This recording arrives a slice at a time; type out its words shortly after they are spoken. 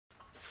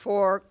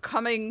for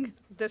coming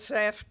this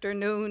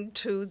afternoon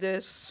to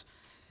this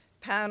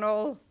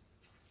panel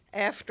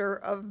after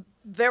a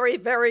very,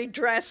 very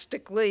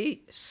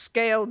drastically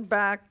scaled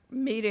back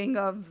meeting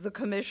of the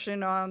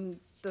Commission on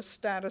the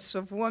Status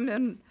of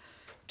Women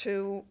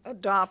to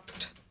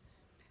adopt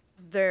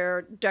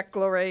their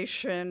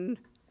declaration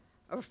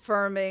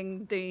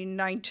affirming the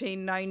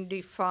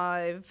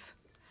 1995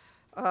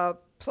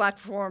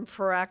 Platform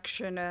for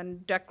Action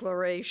and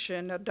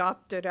Declaration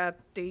adopted at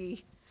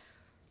the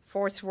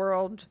Fourth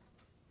World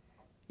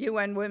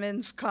UN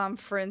Women's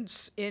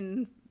Conference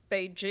in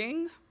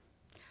Beijing.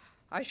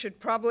 I should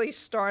probably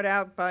start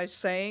out by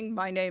saying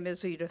my name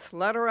is Edith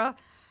Lederer.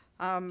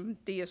 I'm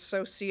the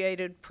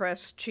Associated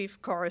Press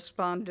Chief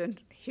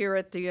Correspondent here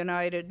at the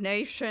United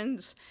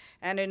Nations,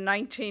 and in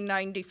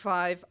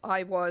 1995,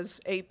 I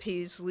was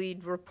AP's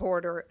lead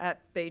reporter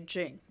at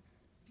Beijing.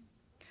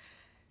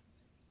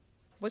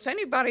 Was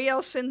anybody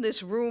else in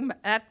this room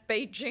at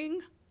Beijing?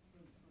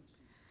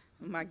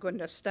 Oh my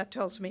goodness, that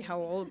tells me how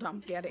old I'm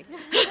getting.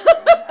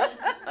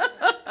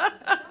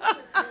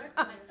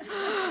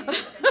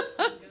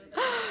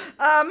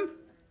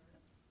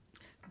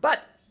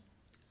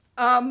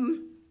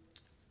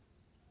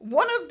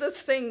 One of the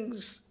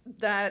things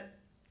that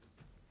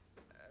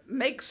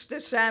makes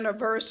this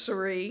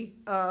anniversary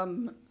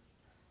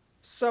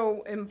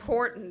so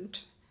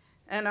important,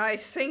 and I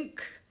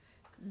think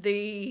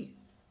the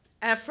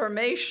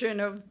affirmation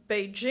of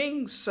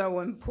Beijing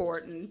so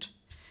important,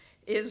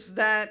 is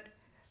that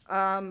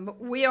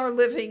we are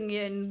living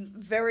in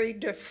very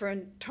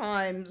different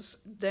times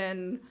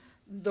than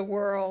the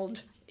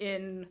world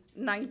in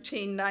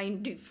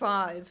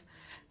 1995.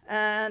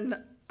 And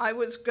I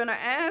was going to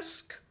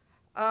ask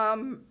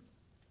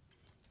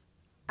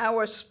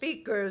our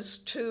speakers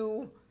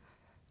to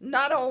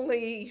not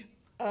only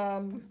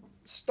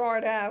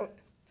start out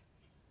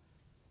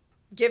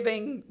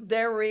giving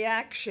their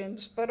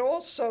reactions, but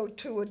also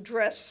to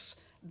address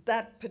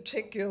that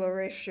particular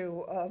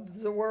issue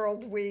of the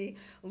world we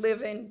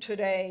live in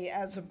today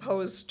as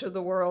opposed to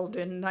the world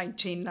in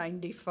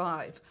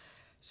 1995.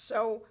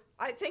 So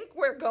I think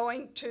we're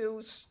going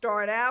to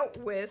start out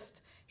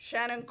with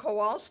Shannon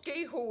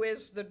Kowalski, who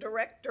is the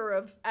Director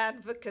of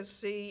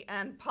Advocacy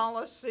and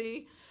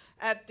Policy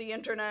at the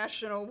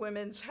International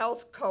Women's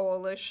Health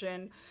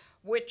Coalition,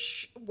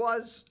 which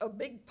was a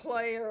big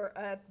player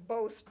at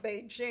both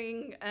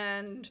Beijing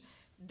and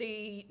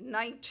the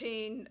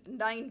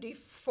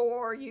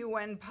 1994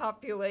 UN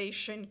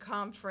Population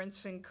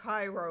Conference in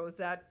Cairo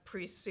that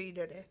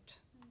preceded it.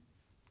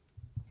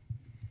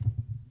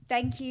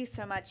 Thank you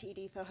so much,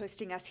 Edie, for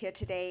hosting us here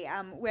today.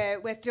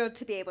 We're thrilled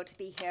to be able to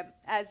be here.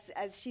 As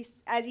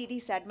Edie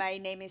said, my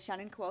name is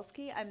Shannon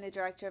Kowalski. I'm the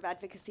Director of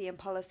Advocacy and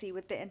Policy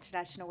with the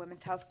International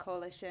Women's Health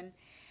Coalition.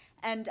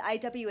 And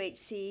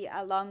IWHC,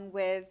 along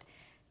with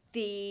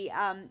the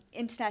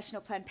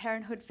International Planned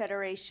Parenthood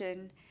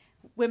Federation,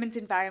 Women's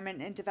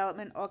Environment and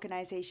Development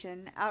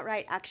Organization,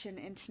 Outright Action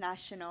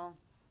International,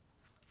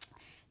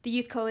 the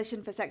Youth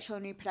Coalition for Sexual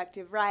and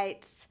Reproductive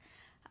Rights,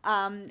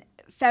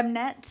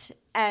 FemNet,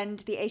 and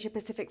the Asia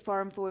Pacific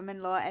Forum for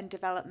Women, Law and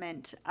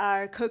Development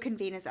are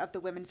co-conveners of the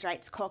Women's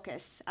Rights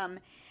Caucus. And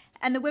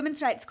the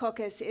Women's Rights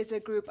Caucus is a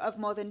group of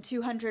more than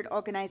 200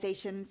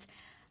 organizations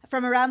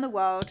from around the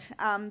world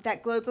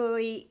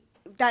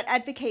that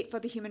advocate for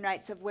the human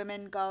rights of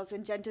women, girls,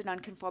 and gender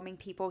nonconforming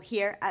people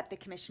here at the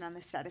Commission on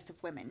the Status of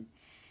Women.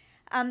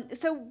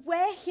 So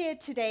we're here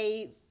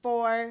today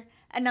for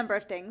a number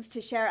of things,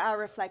 to share our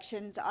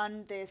reflections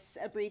on this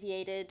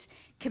abbreviated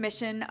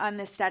Commission on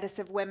the Status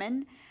of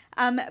Women,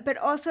 but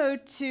also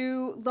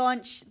to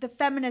launch the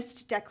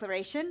Feminist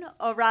Declaration,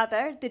 or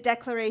rather, the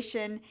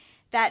declaration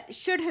that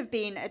should have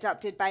been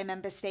adopted by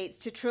member states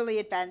to truly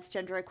advance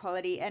gender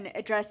equality and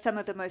address some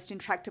of the most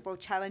intractable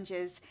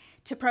challenges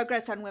to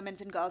progress on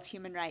women's and girls'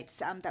 human rights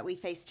that we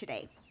face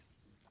today.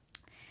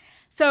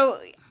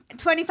 So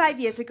 25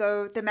 years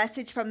ago, the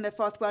message from the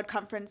Fourth World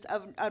Conference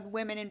on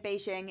Women in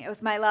Beijing, it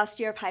was my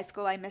last year of high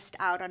school, I missed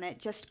out on it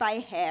just by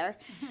a hair.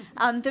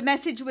 The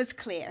message was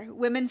clear: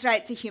 women's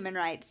rights are human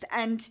rights.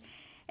 And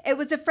it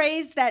was a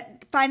phrase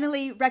that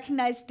finally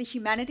recognized the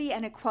humanity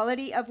and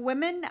equality of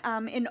women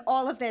in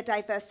all of their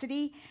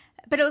diversity,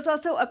 but it was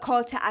also a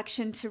call to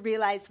action to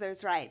realize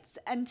those rights.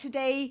 And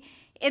today,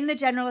 in the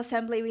General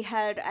Assembly, we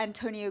heard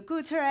Antonio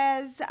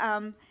Guterres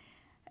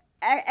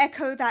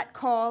echo that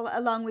call,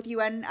 along with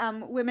UN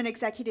Women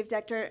Executive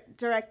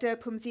Director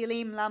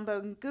Phumzile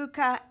Mlambo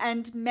Ngcuka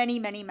and many,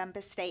 many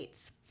member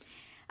states.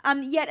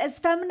 Yet as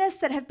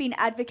feminists that have been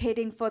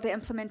advocating for the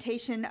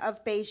implementation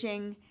of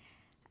the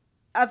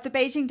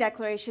Beijing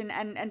Declaration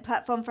and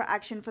Platform for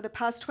Action for the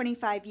past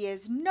 25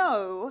 years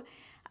know,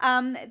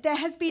 there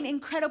has been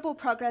incredible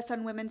progress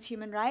on women's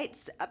human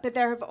rights, but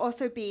there have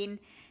also been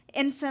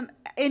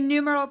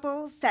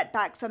innumerable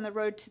setbacks on the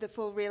road to the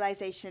full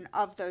realization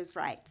of those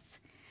rights.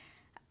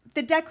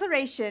 The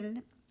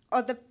declaration,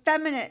 or the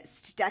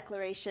Feminist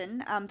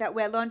Declaration that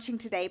we're launching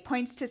today,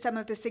 points to some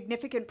of the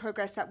significant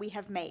progress that we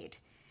have made.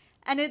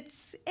 And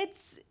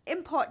it's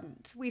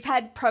important. We've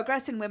had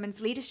progress in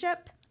women's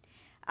leadership.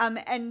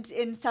 And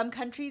in some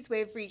countries,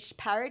 we've reached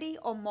parity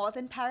or more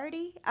than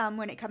parity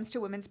when it comes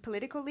to women's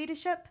political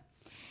leadership.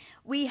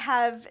 We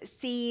have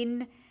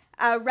seen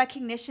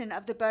recognition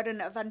of the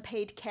burden of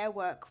unpaid care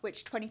work,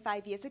 which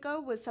 25 years ago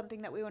was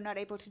something that we were not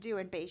able to do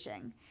in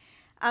Beijing.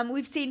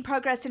 We've seen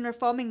progress in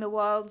reforming the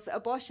world's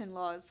abortion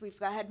laws. We've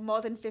had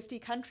more than 50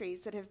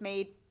 countries that have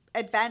made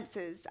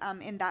advances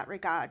in that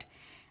regard,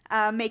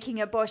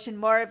 making abortion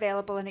more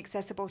available and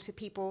accessible to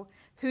people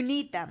who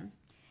need them.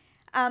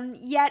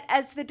 Yet,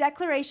 as the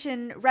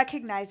Declaration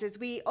recognizes,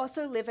 we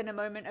also live in a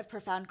moment of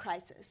profound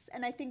crisis.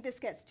 And I think this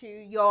gets to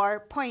your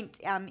point,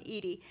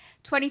 Edie.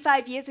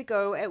 25 years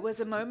ago, it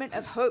was a moment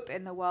of hope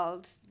in the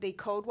world. The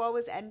Cold War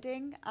was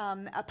ending.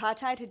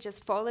 Apartheid had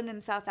just fallen in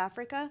South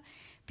Africa.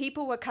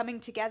 People were coming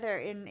together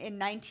in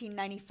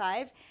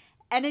 1995,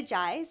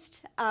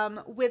 energized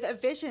with a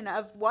vision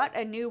of what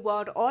a new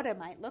world order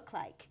might look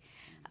like.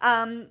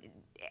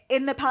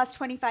 In the past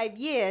 25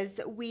 years,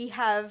 we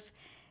have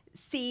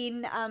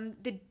seen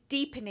the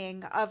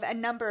deepening of a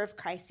number of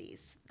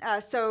crises.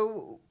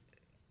 So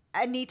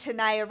Anita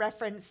Naya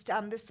referenced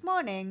this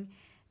morning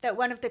that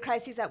one of the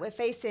crises that we're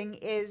facing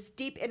is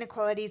deep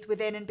inequalities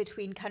within and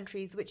between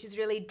countries, which is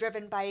really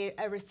driven by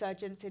a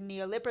resurgence in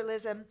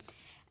neoliberalism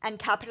and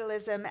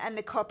capitalism and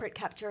the corporate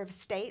capture of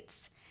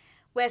states.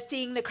 We're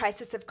seeing the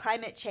crisis of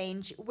climate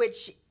change,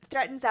 which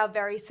threatens our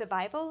very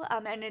survival,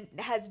 and it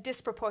has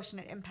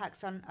disproportionate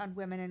impacts on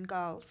women and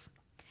girls.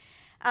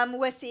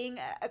 We're seeing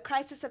a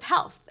crisis of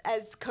health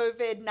as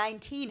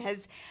COVID-19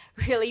 has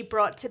really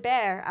brought to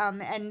bear,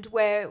 and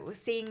we're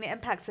seeing the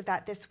impacts of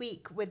that this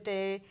week with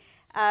the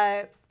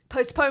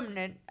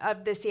postponement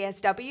of the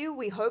CSW.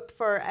 We hope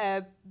for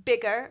a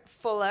bigger,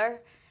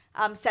 fuller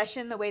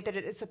session the way that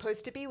it is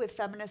supposed to be with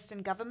feminists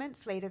and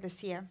governments later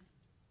this year.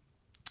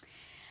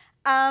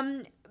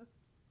 And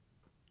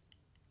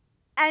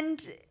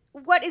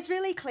what is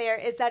really clear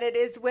is that it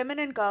is women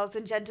and girls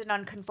and gender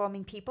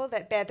non-conforming people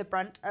that bear the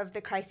brunt of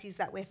the crises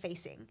that we're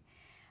facing.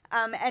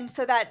 And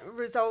so that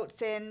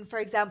results in, for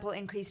example,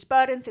 increased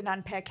burdens in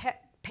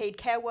unpaid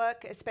care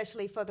work,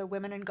 especially for the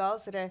women and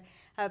girls that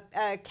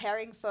are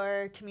caring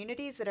for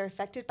communities that are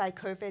affected by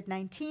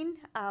COVID-19,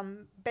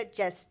 but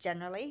just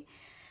generally.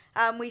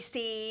 We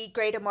see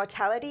greater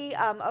mortality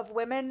of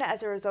women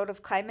as a result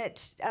of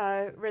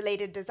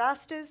climate-related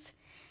disasters.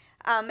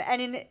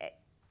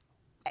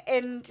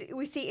 And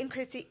we see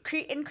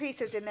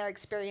increases in their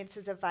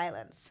experiences of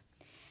violence.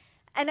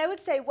 And I would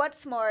say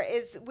what's more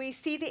is we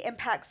see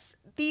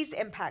these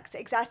impacts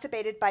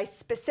exacerbated by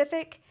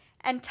specific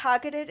and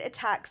targeted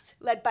attacks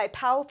led by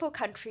powerful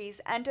countries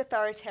and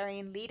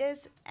authoritarian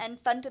leaders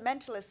and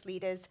fundamentalist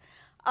leaders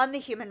on the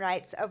human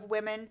rights of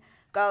women,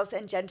 girls,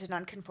 and gender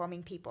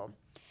nonconforming people.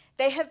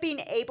 They have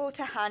been able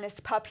to harness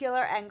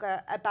popular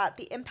anger about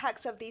the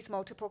impacts of these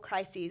multiple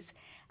crises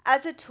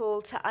as a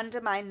tool to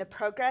undermine the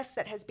progress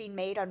that has been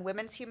made on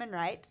women's human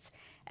rights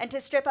and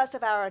to strip us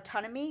of our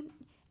autonomy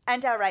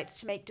and our rights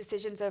to make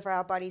decisions over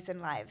our bodies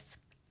and lives.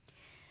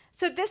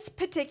 So this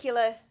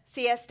particular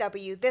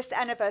CSW, this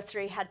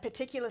anniversary, had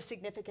particular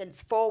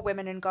significance for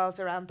women and girls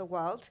around the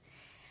world.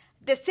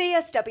 The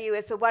CSW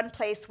is the one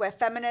place where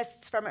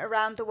feminists from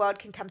around the world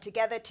can come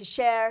together to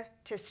share,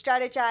 to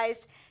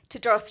strategize, to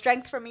draw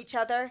strength from each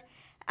other,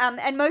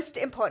 and most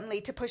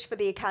importantly, to push for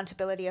the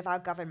accountability of our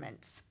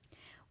governments.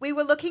 We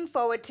were looking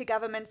forward to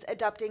governments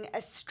adopting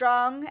a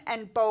strong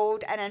and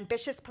bold and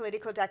ambitious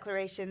political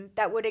declaration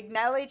that would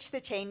acknowledge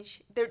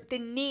the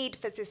need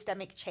for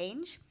systemic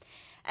change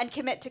and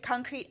commit to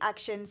concrete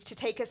actions to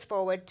take us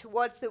forward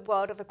towards the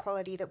world of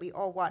equality that we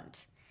all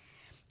want.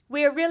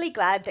 We are really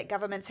glad that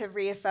governments have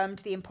reaffirmed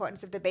the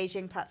importance of the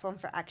Beijing Platform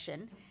for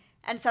Action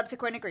and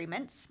subsequent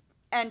agreements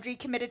and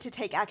recommitted to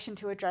take action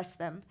to address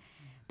them.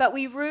 But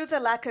we rue the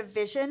lack of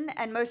vision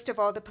and most of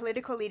all the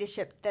political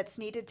leadership that's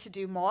needed to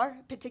do more,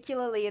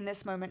 particularly in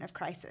this moment of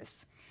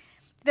crisis.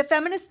 The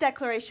Feminist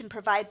Declaration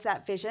provides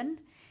that vision.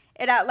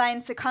 It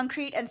outlines the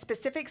concrete and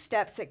specific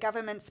steps that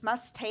governments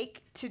must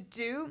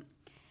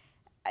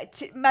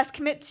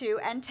commit to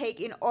and take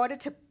in order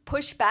to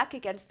push back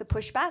against the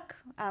pushback,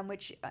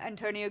 which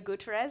Antonio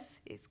Guterres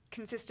is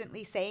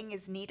consistently saying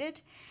is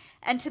needed,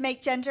 and to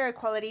make gender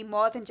equality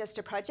more than just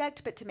a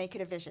project, but to make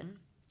it a vision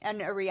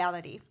and a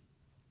reality.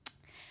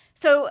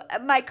 So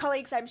my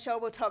colleagues, I'm sure,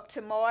 will talk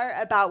to more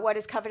about what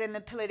is covered in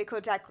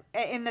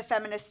the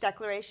Feminist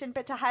Declaration,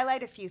 but to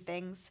highlight a few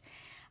things.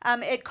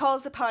 It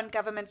calls upon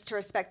governments to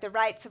respect the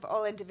rights of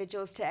all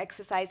individuals to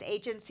exercise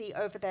agency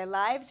over their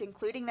lives,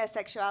 including their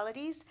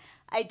sexualities,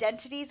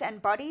 identities,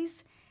 and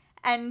bodies,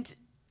 and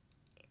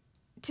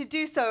to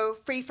do so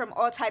free from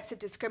all types of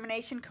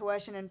discrimination,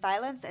 coercion, and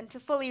violence, and to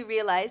fully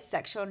realize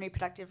sexual and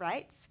reproductive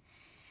rights.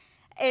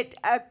 It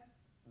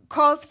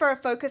calls for a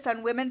focus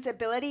on women's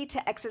ability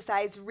to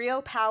exercise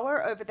real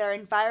power over their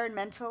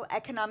environmental,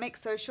 economic,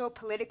 social,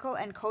 political,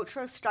 and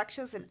cultural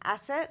structures and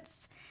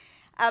assets.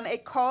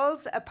 It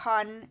calls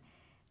upon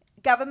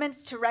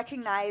governments to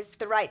recognize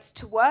the rights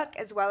to work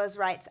as well as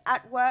rights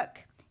at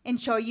work,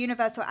 ensure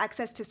universal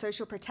access to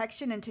social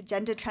protection and to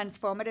gender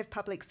transformative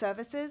public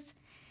services,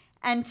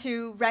 and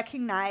to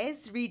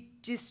recognize,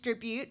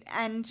 redistribute,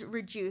 and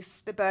reduce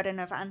the burden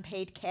of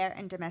unpaid care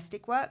and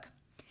domestic work.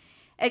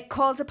 It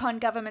calls upon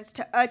governments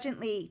to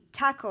urgently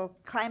tackle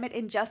climate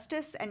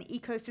injustice and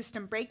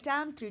ecosystem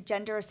breakdown through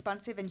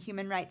gender-responsive and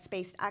human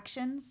rights-based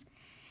actions.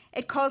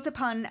 It calls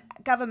upon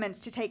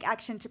governments to take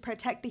action to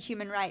protect the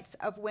human rights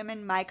of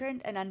women,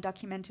 migrant, and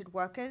undocumented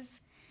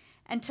workers,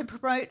 and to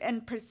promote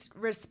and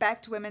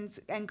respect women's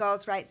and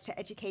girls' rights to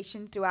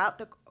education throughout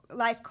the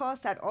life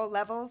course at all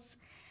levels.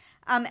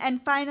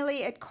 And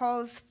finally, it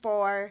calls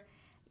for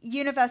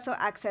universal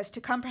access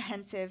to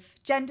comprehensive,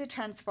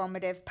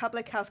 gender-transformative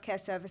public healthcare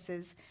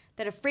services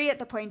that are free at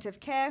the point of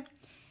care,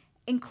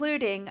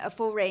 including a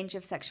full range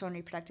of sexual and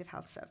reproductive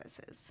health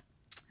services.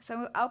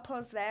 So I'll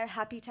pause there,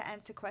 happy to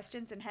answer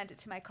questions and hand it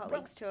to my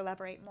colleagues to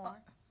elaborate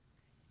more.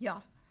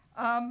 Yeah.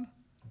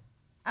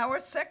 Our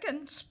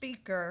second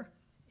speaker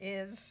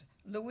is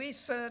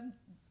Luisa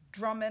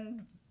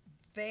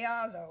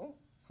Drummond-Vallado,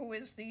 who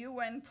is the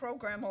UN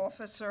Program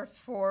Officer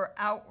for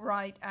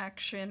Outright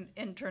Action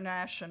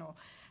International.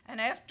 And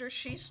after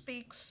she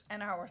speaks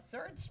and our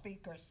third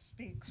speaker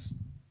speaks,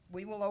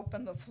 we will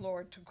open the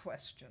floor to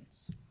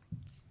questions.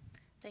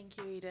 Thank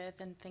you, Edith,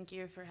 and thank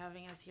you for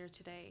having us here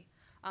today.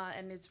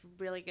 And it's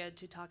really good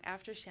to talk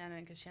after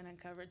Shannon, because Shannon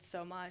covered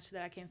so much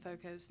that I can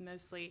focus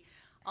mostly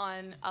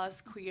on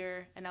us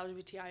queer and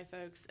LGBTI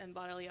folks and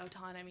bodily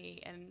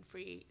autonomy and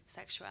free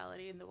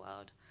sexuality in the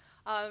world.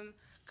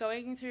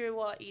 Going through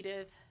what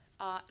Edith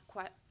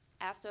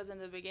asked us in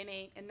the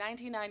beginning, in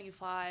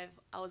 1995,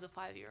 I was a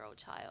 5-year-old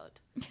child.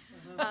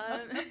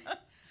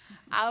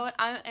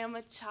 I am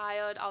a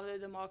child of the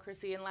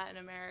democracy in Latin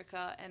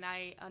America, and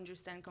I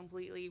understand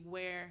completely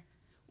where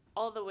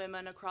all the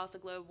women across the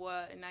globe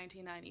were in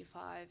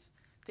 1995,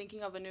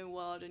 thinking of a new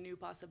world, a new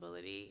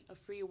possibility, a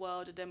free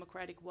world, a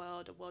democratic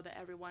world, a world that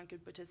everyone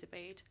could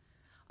participate.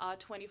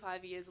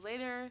 25 years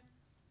later,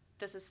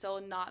 this is still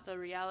not the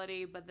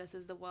reality, but this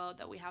is the world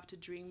that we have to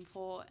dream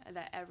for and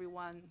that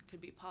everyone could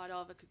be part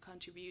of and could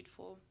contribute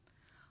for.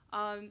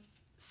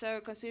 So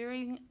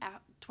considering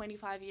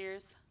 25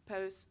 years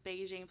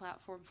post-Beijing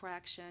Platform for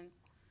Action,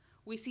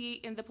 we see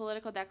in the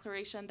political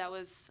declaration that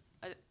was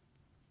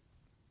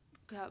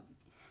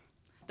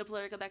the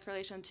political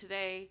declaration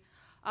today,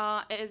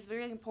 it is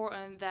very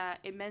important that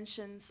it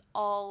mentions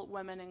all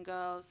women and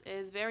girls. It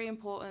is very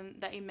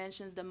important that it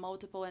mentions the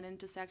multiple and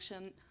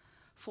intersection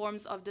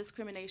forms of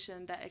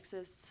discrimination that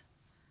exist.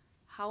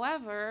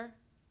 However,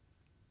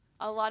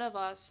 a lot of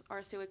us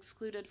are still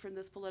excluded from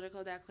this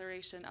political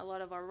declaration. A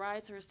lot of our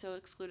rights are still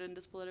excluded in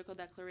this political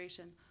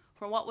declaration.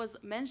 From what was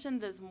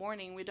mentioned this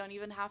morning, we don't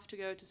even have to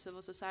go to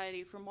civil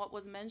society. From what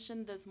was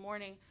mentioned this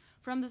morning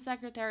from the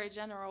Secretary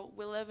General,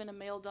 we live in a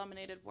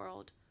male-dominated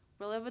world.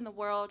 We live in a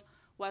world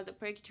where the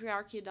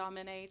patriarchy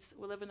dominates.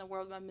 We live in a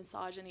world where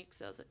misogyny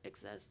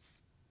exists.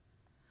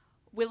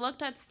 We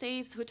looked at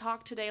states who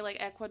talked today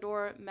like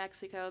Ecuador,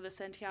 Mexico, the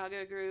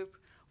Santiago Group.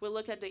 We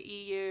look at the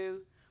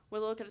EU. We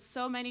look at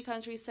so many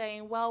countries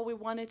saying, well, we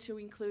wanted to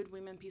include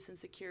women, peace, and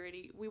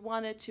security. We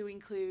wanted to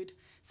include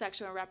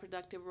sexual and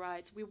reproductive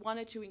rights. We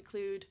wanted to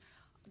include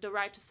the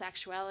right to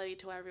sexuality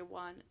to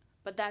everyone.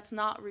 But that's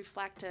not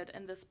reflected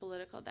in this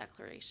political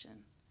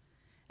declaration.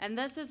 And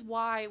this is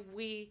why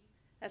we,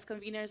 as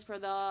conveners for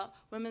the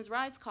Women's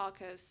Rights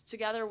Caucus,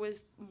 together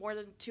with more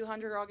than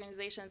 200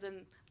 organizations,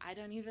 and I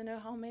don't even know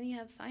how many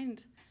have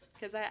signed,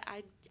 because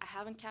I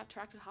haven't kept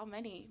track of how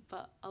many,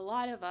 but a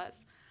lot of us,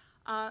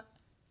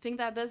 think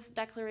that this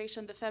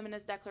declaration, the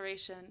Feminist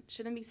Declaration,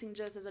 shouldn't be seen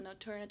just as an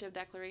alternative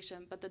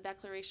declaration, but the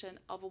declaration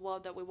of a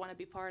world that we want to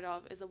be part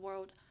of is a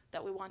world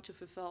that we want to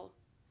fulfill.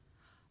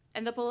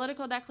 In the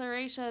political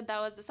declaration that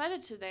was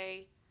decided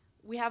today,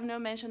 we have no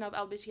mention of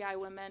LGBTI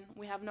women.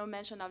 We have no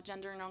mention of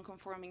gender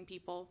nonconforming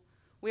people.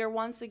 We are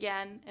once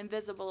again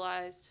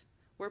invisibilized.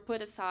 We're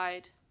put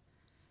aside.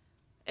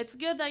 It's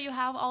good that you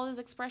have all these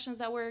expressions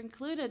that were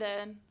included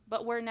in,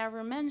 but were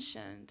never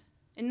mentioned.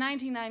 In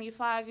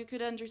 1995, you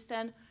could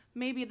understand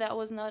maybe that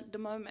was not the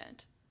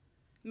moment.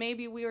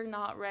 Maybe we were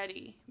not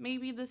ready.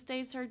 Maybe the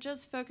states are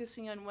just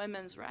focusing on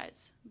women's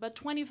rights. But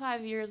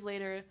 25 years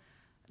later,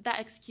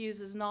 that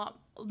excuse is no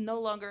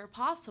longer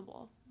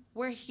possible.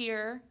 We're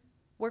here,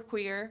 we're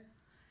queer,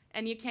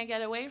 and you can't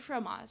get away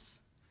from us.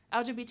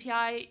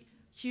 LGBTI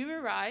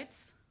human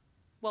rights,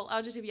 well,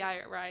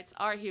 LGBTI rights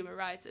are human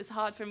rights. It's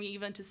hard for me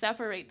even to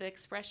separate the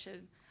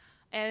expression.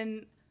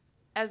 And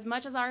as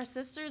much as our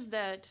sisters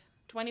did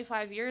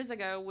 25 years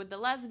ago with the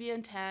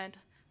lesbian tent,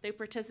 they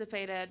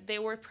participated, they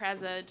were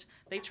present,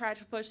 they tried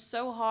to push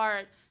so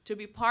hard to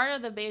be part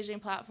of the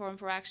Beijing Platform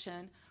for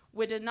Action.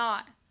 We did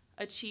not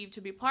achieve to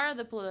be part of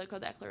the political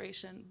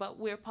declaration, but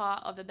we're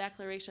part of the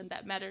declaration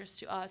that matters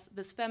to us,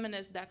 this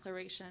feminist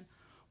declaration,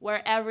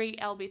 where every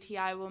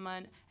LGBTI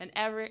woman and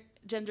every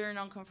gender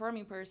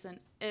nonconforming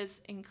person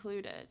is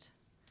included.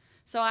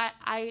 So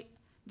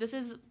this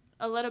is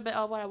a little bit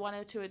of what I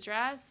wanted to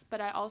address,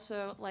 but I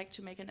also like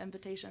to make an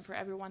invitation for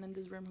everyone in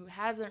this room who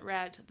hasn't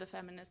read the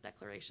Feminist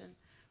Declaration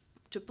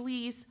to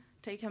please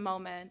take a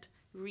moment,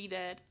 read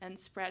it, and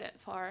spread it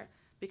far,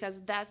 because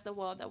that's the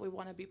world that we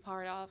want to be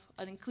part of,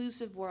 an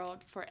inclusive world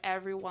for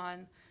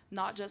everyone,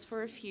 not just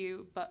for a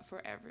few, but for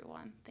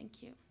everyone.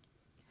 Thank you.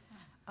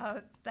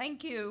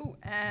 Thank you,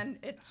 and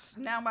it's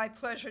now my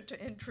pleasure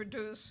to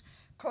introduce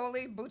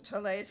Koli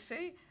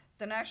Buthelezi,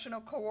 the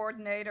National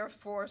Coordinator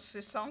for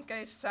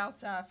Sisonke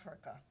South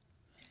Africa.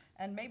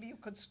 And maybe you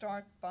could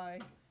start by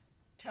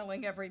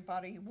telling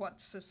everybody what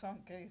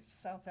Sisonke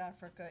South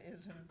Africa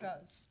is and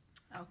does.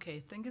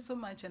 Okay, thank you so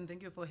much, and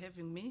thank you for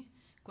having me.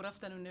 Good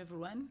afternoon,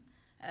 everyone.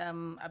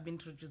 I've been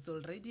introduced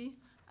already.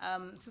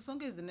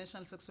 Sisonke is the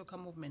national sex worker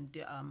movement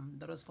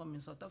that was formed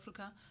in South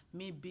Africa,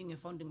 me being a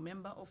founding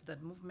member of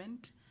that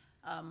movement.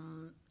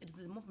 It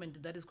is a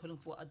movement that is calling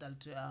for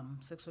adult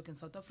sex work in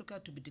South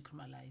Africa to be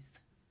decriminalized.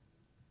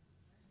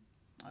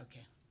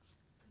 Okay.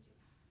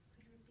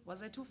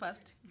 Was I too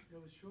fast?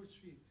 That was short,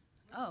 sweet.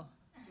 Oh.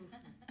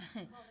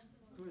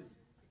 Good.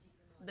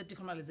 The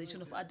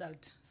decriminalization of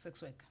adult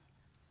sex work.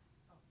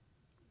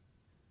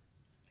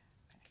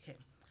 Okay.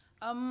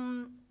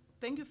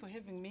 Thank you for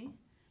having me,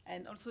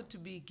 and also to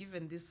be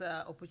given this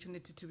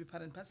opportunity to be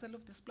part and parcel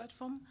of this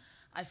platform.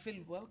 I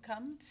feel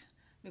welcomed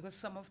because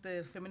some of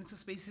the feminist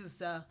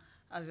spaces are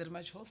very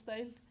much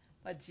hostile,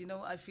 but you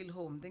know, I feel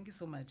home. Thank you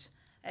so much.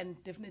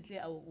 And definitely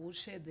I will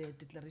share the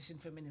Declaration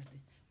Feminist.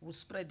 We'll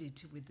spread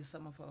it with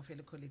some of our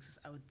fellow colleagues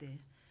out there.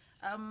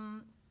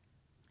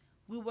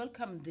 We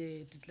welcome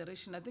the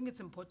declaration. I think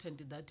it's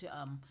important that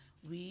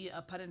we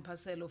are part and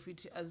parcel of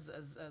it as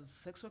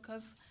sex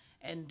workers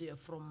and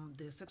from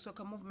the sex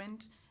worker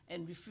movement.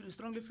 And we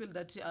strongly feel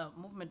that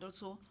movement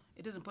also,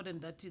 it is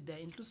important that they're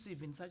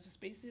inclusive in such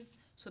spaces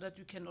so that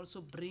we can also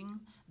bring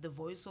the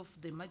voice of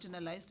the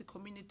marginalized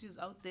communities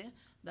out there,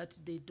 that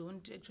they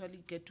don't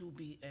actually get to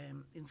be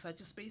in such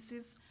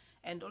spaces.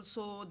 And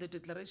also the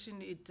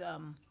declaration, it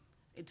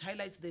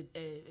highlights the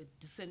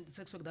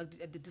sex work,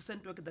 the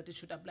decent work that it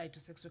should apply to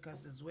sex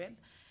workers as well.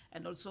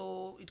 And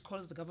also it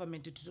calls the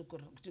government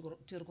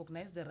to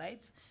recognize the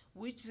rights,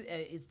 which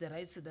is the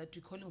rights that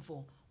we're calling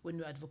for when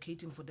we're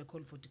advocating for the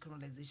call for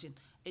decriminalization.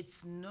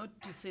 It's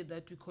not to say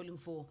that we're calling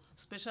for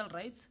special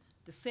rights,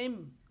 the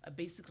same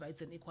basic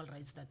rights and equal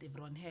rights that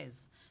everyone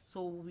has.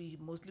 So we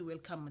mostly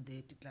welcome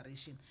the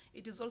declaration.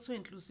 It is also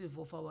inclusive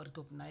of our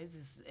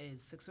recognized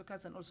sex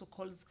workers and also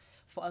calls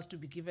for us to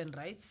be given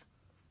rights.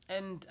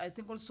 And I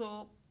think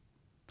also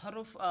part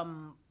of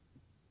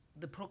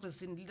the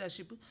progress in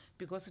leadership,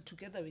 because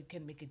together we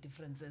can make a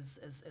difference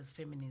as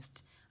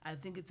feminists. I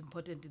think it's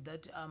important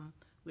that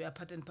we are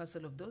part and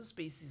parcel of those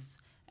spaces.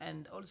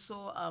 And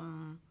also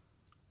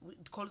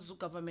it calls the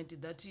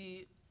government that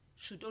he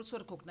should also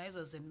recognize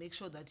us and make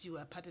sure that you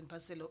are part and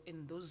parcel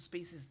in those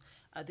spaces.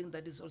 I think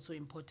that is also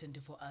important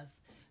for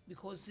us.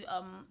 Because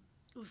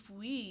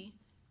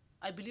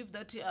I believe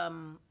that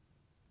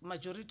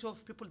majority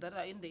of people that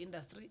are in the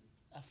industry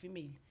are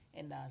female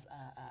and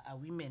are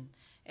women.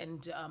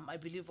 And I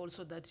believe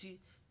also that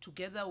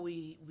together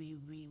we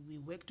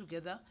work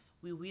together,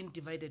 we win,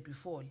 divided we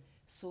fall.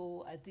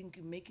 So I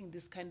think making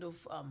this kind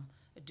of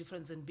a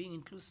difference and being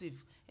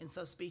inclusive in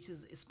such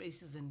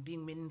spaces and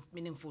being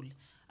meaningful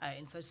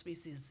in such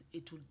spaces,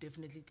 it will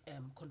definitely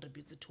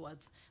contribute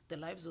towards the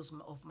lives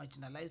of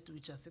marginalized,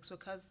 which are sex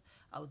workers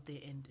out there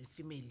and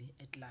female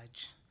at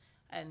large.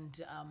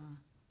 And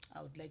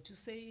I would like to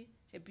say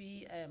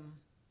happy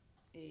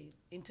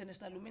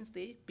International Women's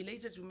Day,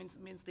 belated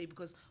Women's Day,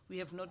 because we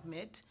have not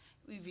met,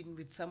 even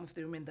with some of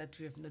the women that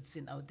we have not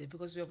seen out there,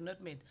 because we have not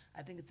met.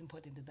 I think it's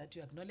important that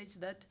you acknowledge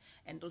that,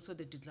 and also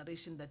the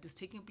declaration that is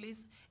taking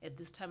place at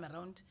this time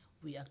around,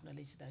 we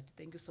acknowledge that.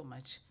 Thank you so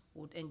much.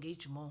 We would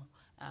engage more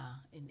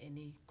in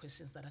any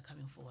questions that are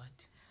coming forward.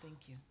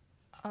 Thank you.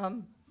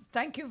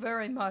 Thank you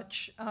very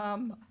much.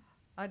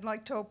 I'd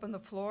like to open the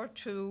floor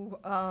to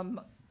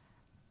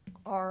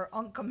our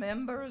UNCA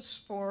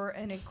members for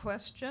any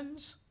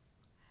questions.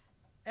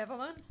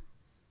 Evelyn?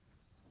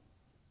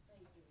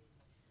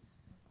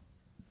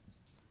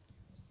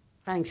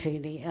 Thanks,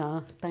 Edie.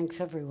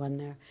 Thanks, everyone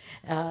there.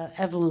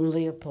 Evelyn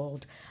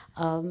Leopold.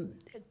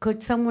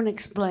 Could someone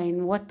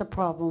explain what the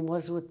problem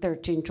was with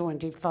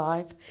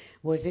 1325?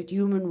 Was it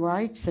human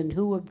rights, and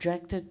who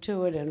objected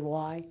to it, and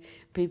why?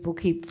 People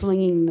keep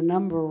flinging the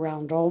number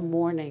around all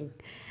morning.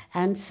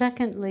 And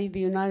secondly,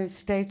 the United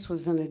States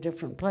was in a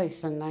different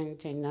place in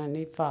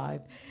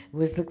 1995. It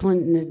was the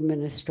Clinton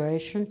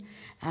administration,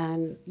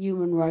 and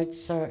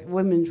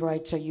women's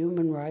rights are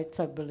human rights,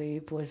 I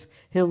believe, was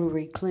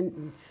Hillary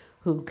Clinton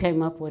who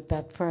came up with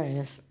that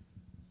phrase.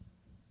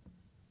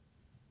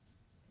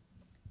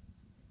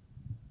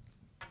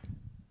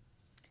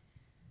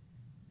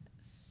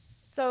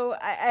 So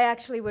I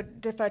actually would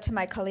defer to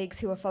my colleagues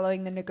who are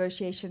following the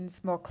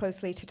negotiations more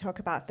closely to talk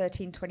about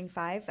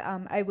 1325.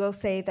 I will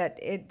say that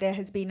there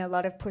has been a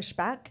lot of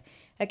pushback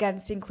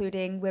against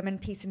including women,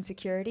 peace and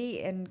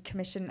security in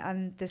Commission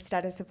on the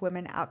Status of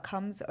Women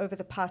outcomes over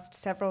the past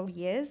several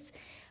years,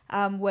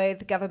 where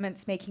the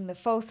government's making the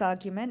false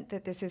argument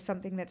that this is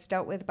something that's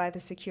dealt with by the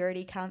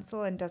Security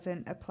Council and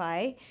doesn't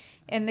apply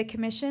in the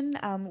Commission.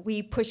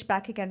 We push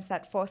back against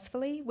that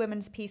forcefully.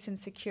 Women's peace and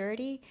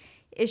security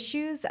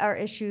issues are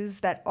issues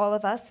that all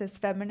of us as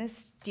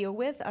feminists deal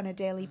with on a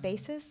daily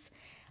basis.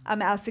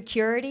 Our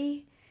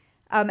security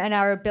and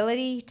our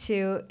ability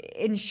to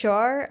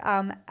ensure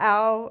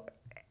our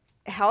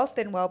health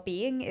and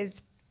well-being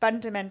is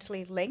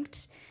fundamentally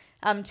linked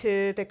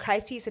to the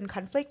crises and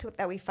conflict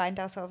that we find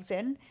ourselves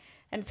in.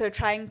 And so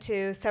trying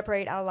to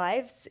separate our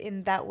lives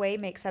in that way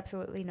makes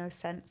absolutely no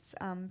sense.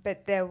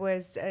 But there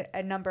was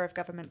a number of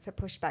governments that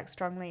pushed back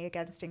strongly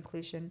against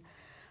inclusion.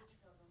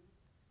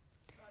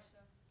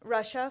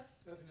 Russia?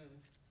 Definitely.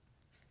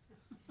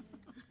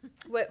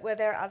 Were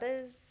there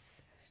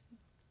others?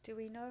 Do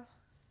we know?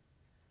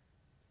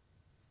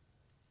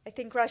 I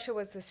think Russia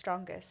was the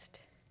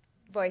strongest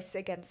voice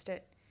against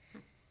it.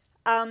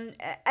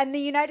 And the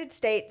United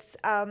States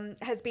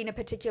has been a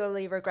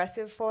particularly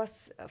regressive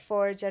force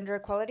for gender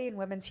equality and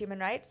women's human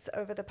rights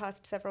over the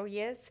past several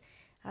years.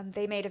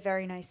 They made a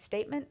very nice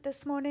statement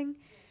this morning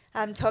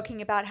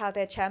talking about how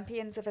they're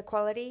champions of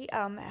equality.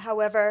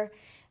 However,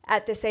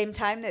 at the same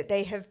time that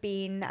they have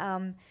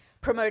been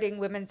promoting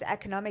women's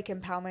economic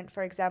empowerment,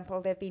 for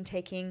example, they've been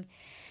taking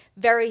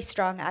very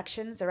strong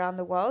actions around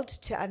the world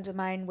to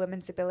undermine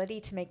women's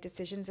ability to make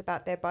decisions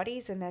about their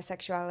bodies and their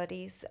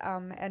sexualities.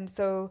 And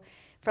so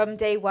from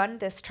day one,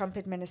 this Trump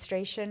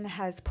administration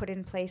has put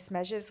in place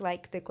measures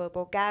like the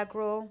global gag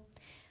rule,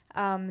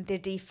 the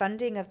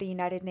defunding of the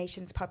United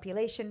Nations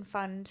Population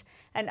Fund,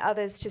 and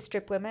others to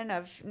strip women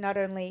of not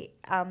only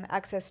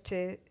access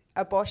to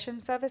abortion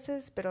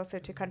services, but also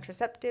to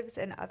contraceptives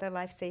and other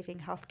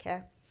life-saving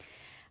healthcare.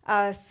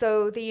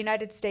 So the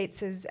United States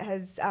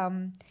has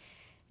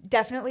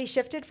definitely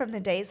shifted from the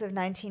days of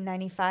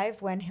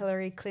 1995 when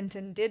Hillary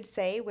Clinton did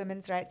say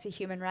women's rights are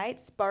human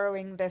rights,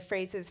 borrowing the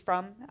phrases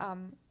from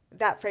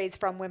that phrase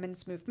from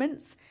women's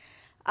movements,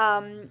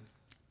 and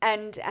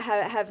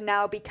have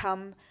now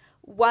become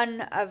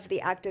one of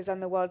the actors on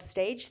the world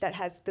stage that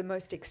has the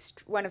most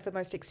one of the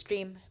most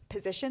extreme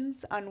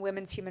positions on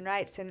women's human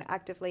rights and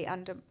actively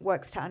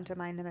works to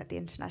undermine them at the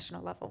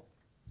international level.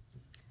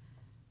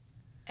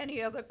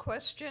 Any other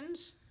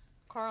questions?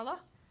 Carla?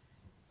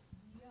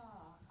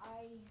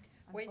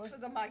 Wait for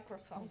the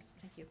microphone.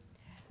 Thank you.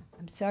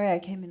 I'm sorry I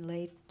came in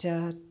late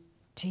to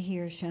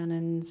hear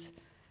Shannon's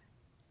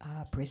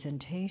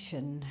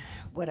presentation.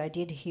 What I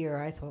did hear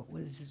I thought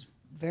was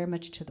very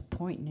much to the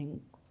point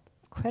and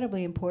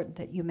incredibly important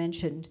that you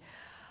mentioned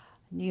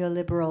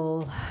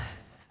neoliberal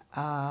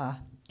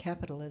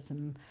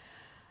capitalism.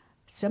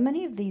 So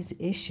many of these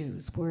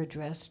issues were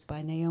addressed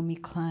by Naomi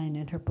Klein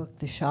in her book,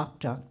 The Shock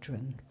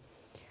Doctrine.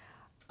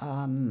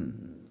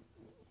 And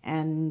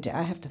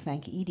I have to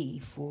thank Edie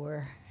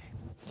for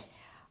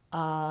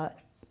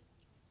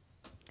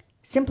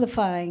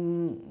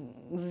simplifying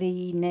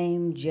the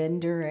name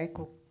gender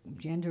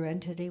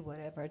entity,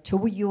 whatever,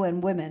 to UN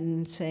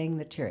Women, saying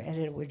that your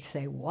editor would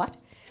say, what?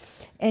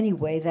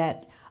 Anyway,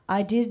 that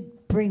I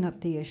did bring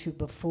up the issue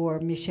before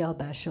Michelle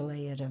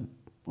Bachelet at a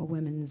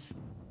women's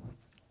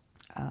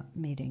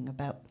meeting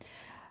about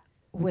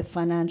with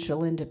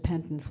financial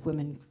independence,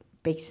 women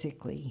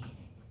basically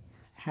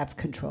have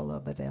control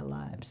over their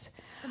lives.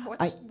 And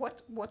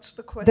what's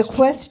the question? The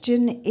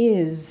question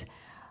is,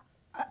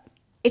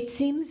 it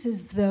seems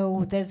as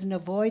though there's an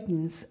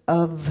avoidance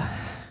of,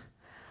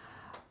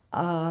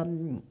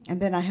 and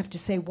then I have to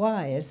say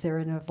why, is there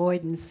an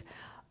avoidance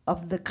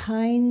of the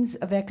kinds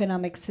of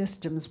economic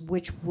systems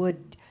which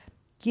would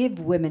give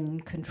women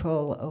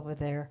control over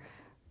their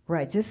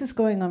rights. This is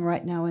going on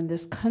right now in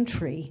this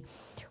country,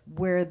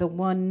 where the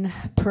one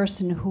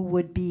person who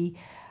would be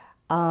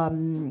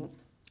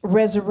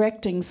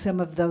resurrecting some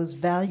of those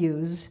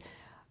values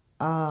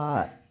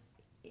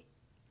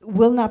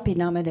will not be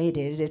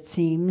nominated, it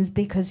seems,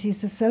 because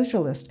he's a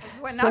socialist.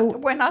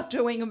 We're not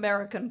doing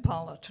American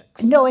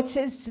politics. No,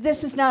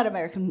 this is not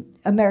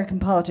American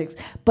politics,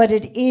 but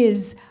it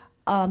is.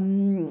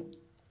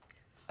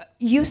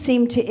 You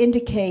seem to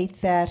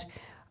indicate that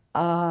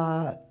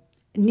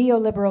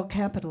neoliberal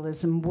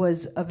capitalism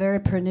was a very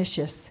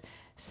pernicious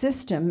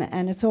system,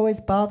 and it's always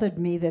bothered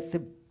me that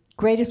the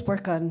greatest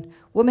work on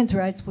women's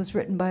rights was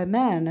written by a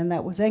man, and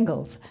that was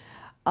Engels.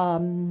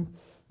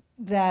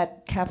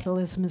 That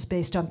capitalism is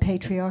based on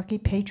patriarchy.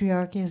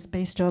 Patriarchy is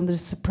based on the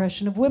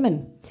suppression of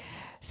women.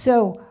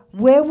 So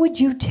where would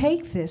you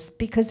take this?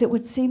 Because it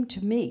would seem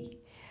to me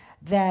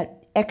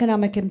that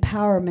economic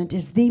empowerment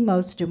is the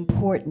most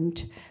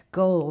important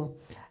goal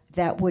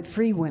that would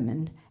free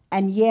women.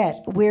 And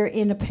yet we're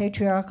in a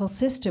patriarchal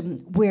system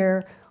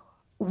where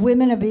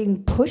women are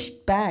being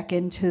pushed back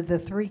into the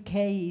 3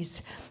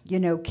 Ks, you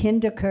know,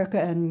 Kinderkirche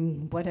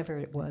and whatever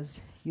it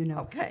was, you know.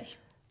 Okay.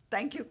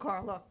 Thank you,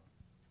 Carla.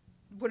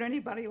 Would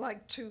anybody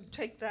like to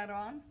take that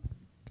on?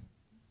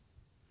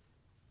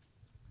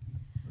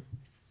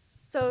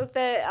 So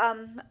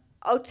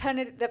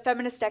the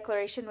Feminist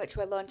Declaration, which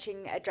we're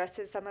launching,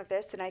 addresses some of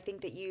this, and I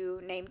think that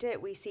you named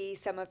it. We see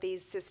some of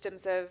these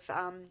systems of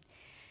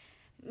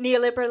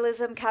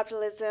neoliberalism,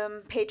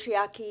 capitalism,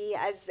 patriarchy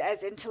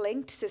as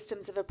interlinked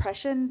systems of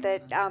oppression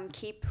that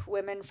keep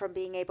women from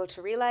being able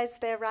to realize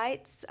their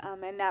rights,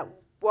 and that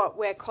what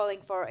we're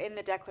calling for in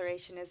the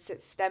declaration is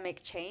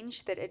systemic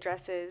change that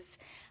addresses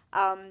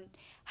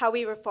how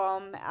we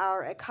reform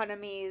our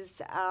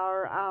economies,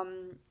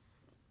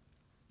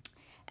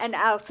 and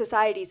our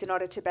societies in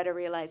order to better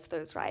realize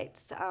those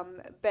rights.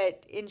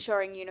 But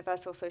ensuring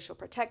universal social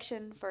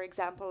protection, for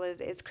example,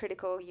 is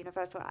critical.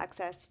 Universal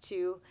access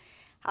to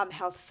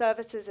health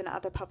services and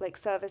other public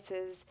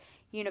services,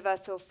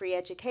 universal free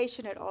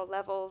education at all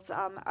levels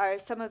are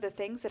some of the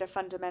things that are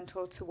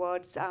fundamental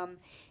towards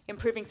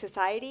improving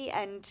society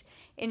and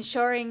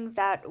ensuring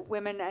that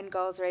women and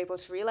girls are able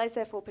to realize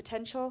their full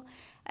potential.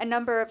 A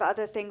number of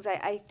other things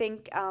I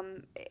think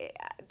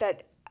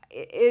that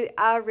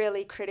are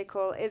really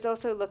critical is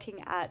also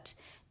looking at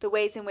the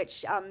ways in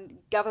which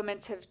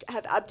governments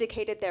have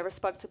abdicated their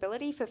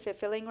responsibility for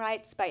fulfilling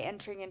rights by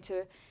entering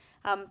into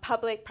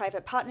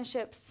public-private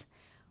partnerships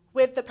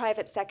with the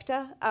private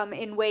sector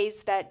in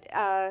ways that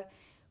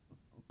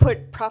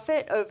put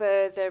profit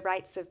over the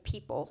rights of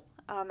people.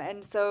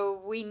 And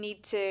so we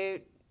need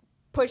to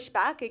push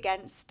back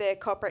against the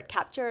corporate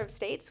capture of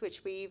states,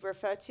 which we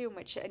refer to and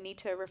which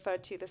Anita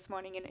referred to this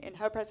morning in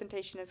her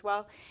presentation as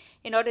well,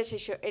 in order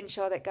to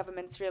ensure that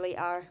governments really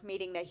are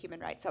meeting their human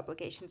rights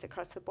obligations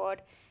across the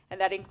board,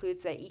 and that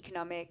includes their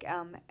economic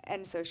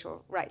and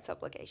social rights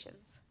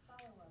obligations.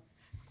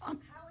 Follow-up.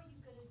 How are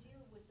you going to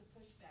deal with the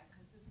pushback?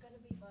 Because there's going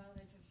to be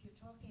violent, if you're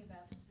talking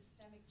about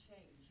systemic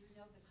change, you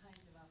know the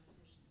kinds of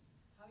oppositions.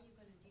 How are you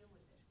going to deal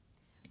with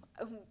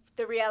it?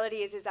 The reality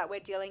is that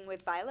we're dealing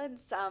with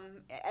violence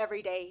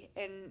every day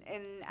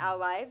in our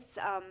lives.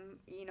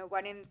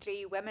 1 in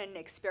 3 women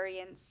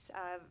experience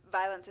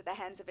violence at the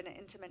hands of an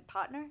intimate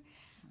partner.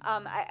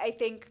 I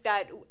think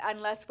that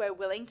unless we're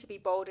willing to be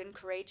bold and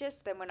courageous,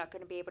 then we're not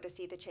going to be able to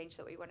see the change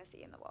that we want to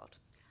see in the world.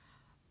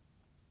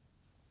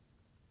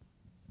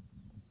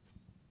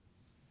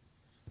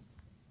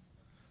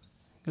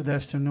 Good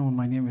afternoon.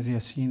 My name is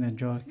Yassine, and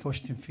a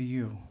question for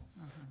you,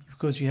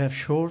 because you have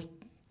short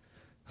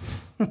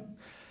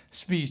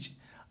speech.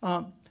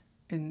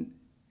 In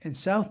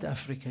South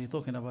Africa, you're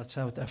talking about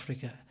South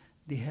Africa,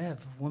 they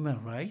have women's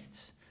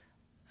rights,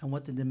 and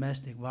what the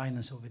domestic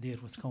violence over there,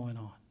 what's going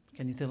on?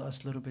 Can you tell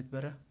us a little bit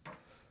better?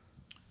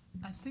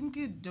 I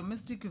think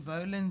domestic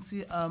violence,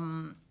 it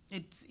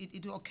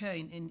occur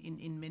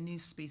in many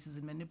spaces,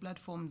 in many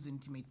platforms,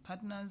 intimate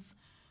partners,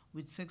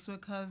 with sex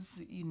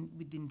workers,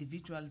 with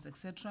individuals,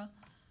 etc.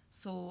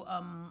 So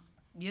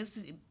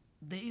yes,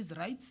 there is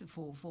rights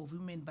for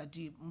women, but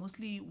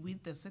mostly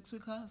with the sex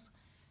workers,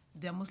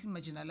 they are mostly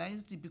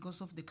marginalized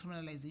because of the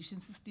criminalization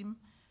system,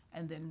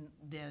 and then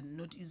they are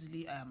not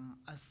easily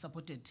as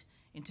supported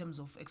in terms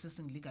of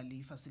accessing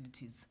legally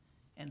facilities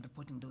and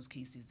reporting those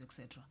cases,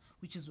 etc.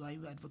 Which is why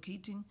we're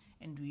advocating,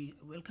 and we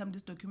welcome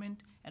this document,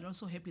 and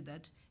also happy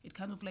that it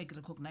kind of like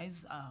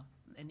recognizes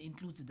and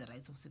includes the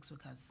rights of sex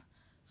workers.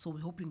 So we're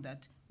hoping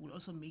that we'll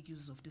also make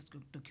use of this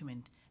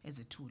document as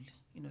a tool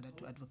in order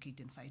to advocate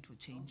and fight for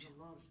change. A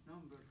large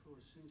number for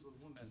a single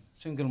woman,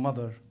 single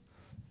mother.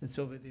 It's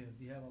over there.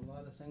 Do you have a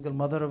lot of single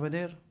mother over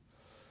there?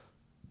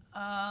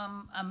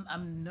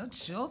 I'm not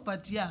sure,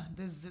 but yeah,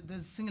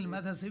 there's single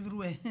mothers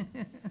everywhere.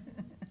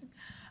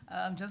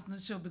 I'm just not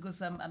sure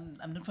because I'm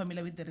not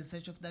familiar with the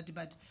research of that,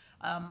 but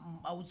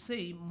I would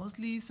say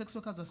mostly sex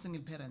workers are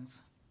single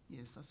parents.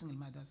 Yes, are single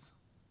mothers.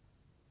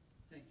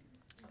 Thank you.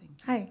 Thank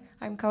you. Hi,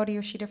 I'm Kaori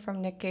Yoshida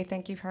from Nikkei.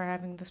 Thank you for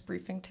having this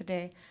briefing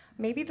today.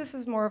 Maybe this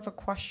is more of a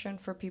question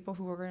for people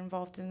who were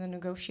involved in the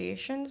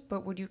negotiations,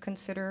 but would you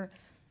consider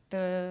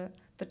the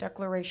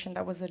declaration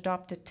that was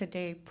adopted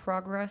today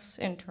progress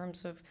in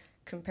terms of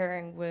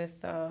comparing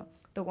with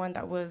the one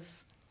that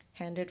was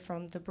handed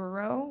from the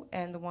Bureau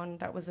and the one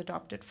that was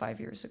adopted 5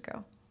 years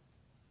ago?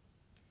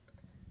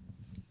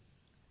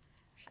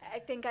 I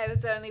think I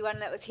was the only one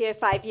that was here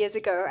 5 years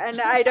ago,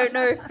 and I don't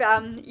know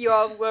if you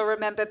all will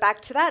remember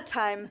back to that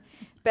time,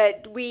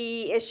 but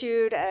we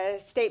issued a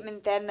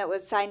statement then that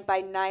was signed by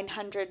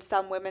 900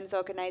 some women's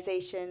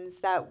organizations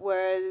that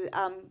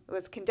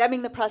was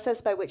condemning the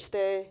process by which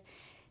the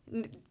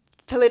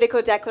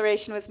political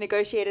declaration was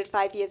negotiated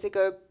 5 years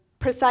ago,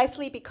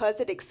 precisely because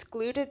it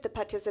excluded the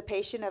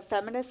participation of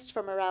feminists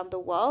from around the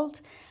world,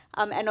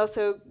 and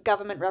also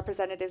government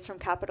representatives from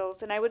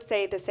capitals. And I would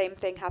say the same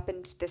thing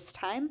happened this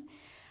time.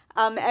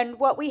 And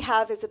what we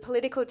have is a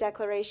political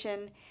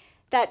declaration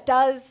that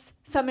does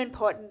some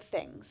important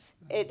things.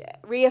 It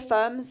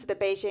reaffirms the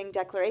Beijing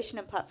Declaration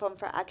and Platform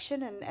for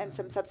Action and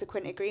some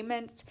subsequent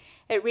agreements.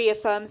 It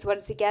reaffirms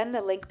once again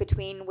the link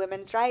between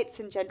women's rights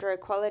and gender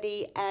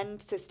equality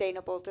and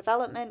sustainable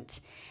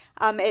development.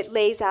 It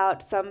lays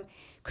out some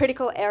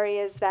critical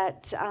areas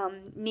that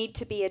need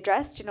to be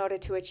addressed in order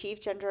to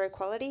achieve gender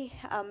equality.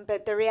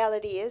 But the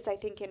reality is, I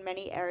think in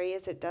many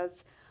areas it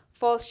does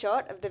fall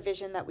short of the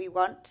vision that we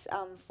want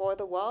for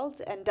the world,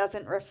 and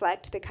doesn't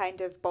reflect the kind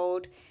of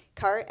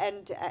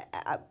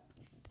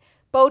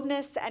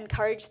boldness and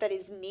courage that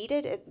is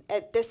needed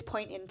at this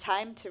point in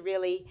time to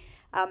really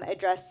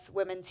address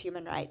women's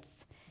human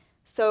rights.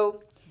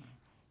 So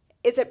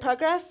is it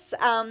progress?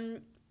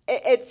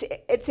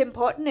 it's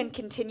important in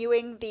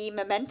continuing the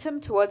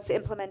momentum towards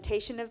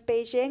implementation of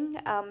Beijing,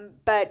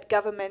 but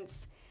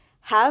governments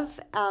have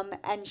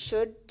and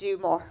should do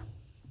more.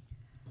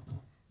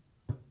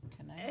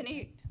 Can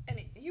I?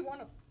 Any, you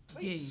want to,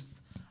 please?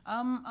 Yes.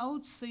 I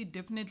would say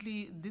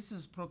definitely this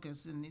is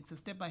progress and it's a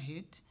step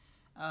ahead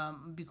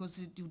because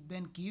it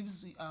then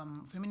gives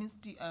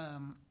feminists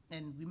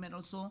and women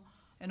also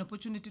an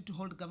opportunity to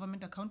hold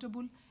government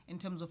accountable in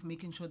terms of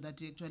making sure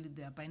that actually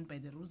they abide by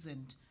the rules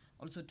and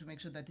also to make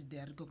sure that they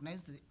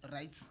recognize the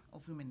rights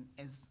of women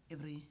as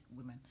every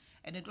woman.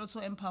 And it also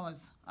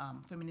empowers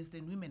feminists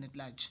and women at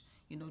large,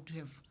 you know, to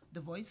have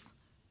the voice,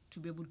 to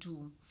be able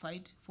to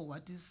fight for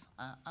what is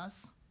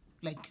us,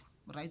 like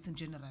rights in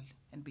general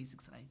and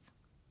basic rights.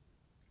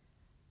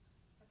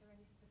 Are there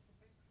any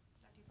specifics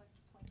that you'd like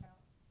to point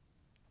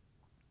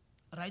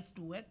out? Rights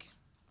to work,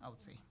 I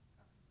would say.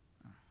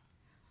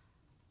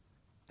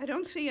 I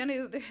don't see any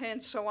of the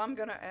hands, so I'm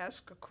going to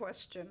ask a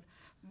question.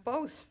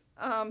 Both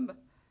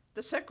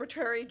the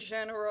Secretary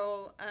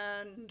General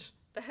and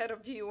the head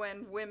of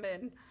UN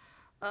Women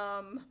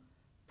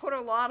put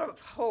a lot of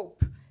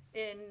hope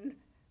in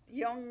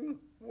young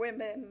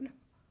women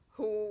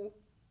who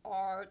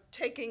are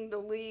taking the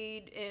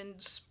lead in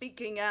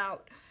speaking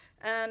out.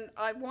 And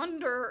I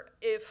wonder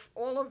if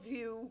all of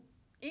you,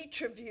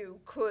 each of you,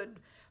 could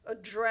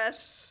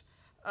address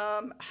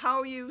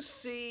how you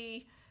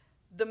see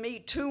the Me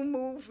Too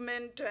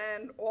movement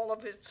and all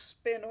of its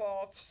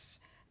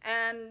spin-offs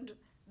and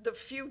the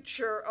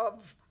future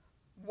of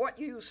what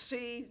you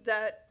see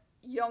that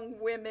young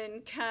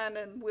women can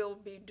and will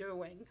be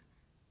doing.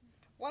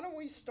 Why don't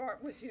we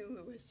start with you,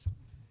 Luis?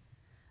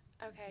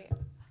 Okay,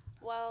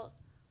 well,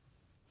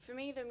 for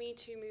me, the Me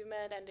Too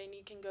movement, and then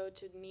you can go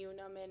to Ni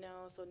Una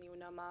Menos or Ni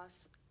Una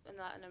Más in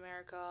Latin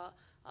America,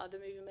 the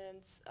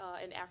movements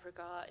in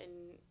Africa,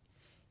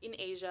 in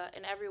Asia,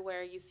 and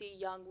everywhere, you see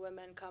young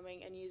women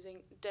coming and using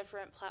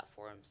different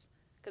platforms.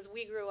 Because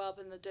we grew up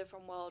in the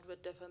different world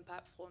with different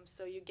platforms,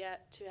 so you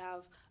get to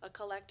have a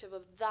collective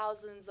of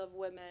thousands of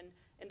women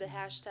in the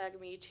hashtag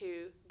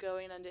 #MeToo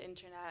going on the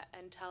internet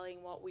and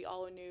telling what we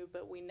all knew,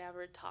 but we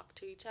never talked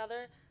to each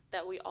other,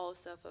 that we all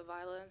suffer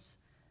violence,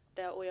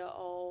 that we are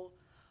all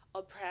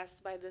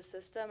oppressed by the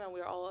system, and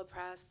we're all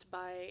oppressed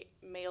by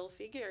male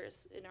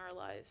figures in our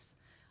lives.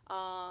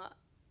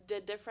 The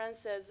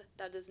difference is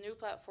that these new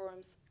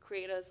platforms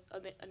create us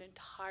an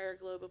entire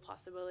global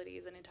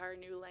possibilities, an entire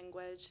new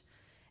language.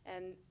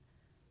 And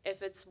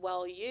if it's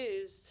well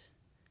used,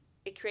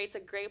 it creates a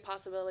great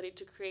possibility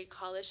to create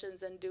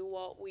coalitions and do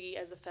what we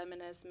as a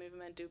feminist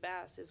movement do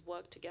best, is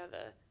work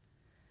together.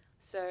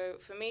 So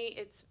for me,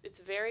 it's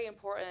very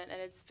important,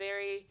 and it's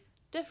very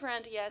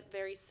different yet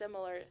very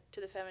similar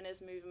to the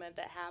feminist movement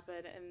that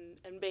happened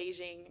in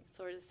Beijing,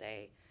 so to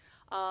say.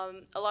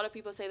 A lot of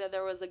people say that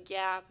there was a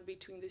gap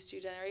between these two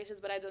generations,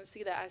 but I don't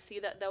see that. I see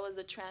that there was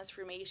a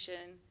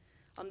transformation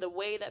on the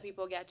way that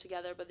people get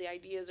together, but the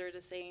ideas are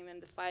the same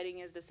and the fighting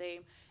is the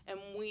same. And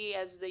we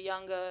as the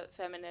younger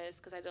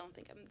feminists, because I don't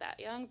think I'm that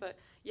young, but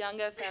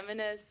younger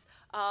feminists,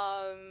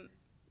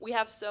 we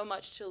have so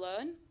much to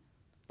learn,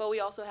 but we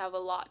also have a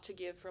lot to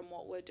give from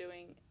what we're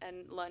doing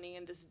and learning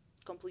in this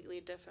completely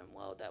different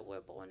world that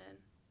we're born in.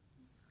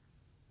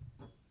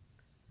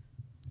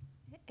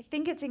 I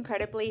think it's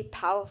incredibly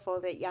powerful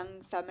that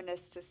young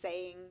feminists are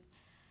saying,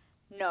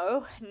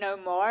 no, no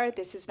more.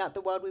 This is not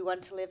the world we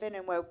want to live in,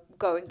 and we're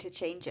going to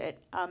change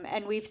it.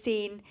 And we've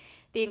seen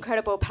the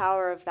incredible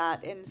power of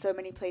that in so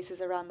many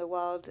places around the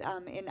world.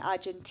 In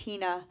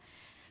Argentina,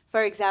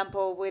 for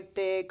example, with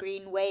the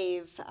Green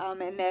Wave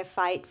and their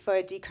fight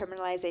for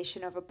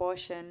decriminalization of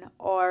abortion,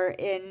 or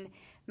in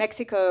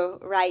Mexico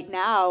right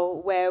now,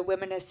 where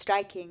women are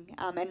striking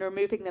and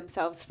removing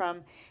themselves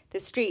from the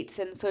streets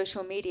and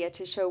social media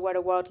to show what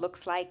a world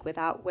looks like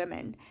without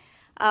women.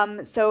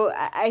 So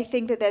I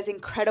think that there's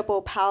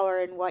incredible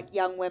power in what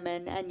young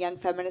women and young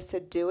feminists are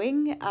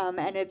doing,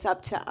 and it's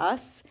up to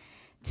us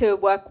to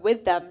work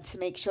with them to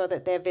make sure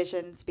that their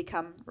visions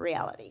become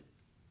reality.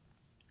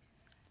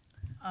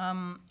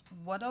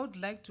 What I would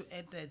like to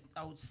add, that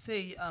I would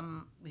say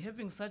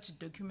having such a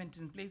document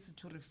in place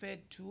to refer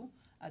to,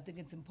 I think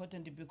it's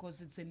important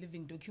because it's a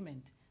living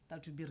document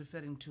that we'll be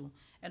referring to.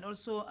 And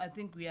also, I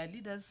think we are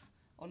leaders,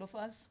 all of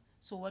us.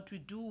 So what we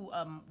do,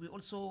 we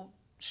also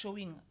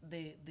showing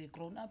the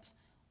grown-ups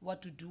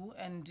what to do,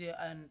 and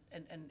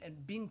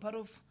being part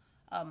of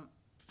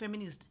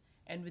feminist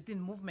and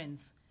within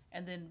movements,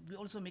 and then we're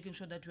also making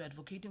sure that we're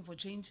advocating for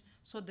change,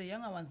 so the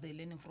younger ones, they're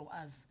learning from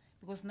us.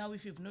 Because now,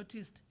 if you've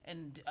noticed,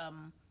 and a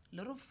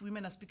lot of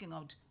women are speaking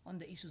out on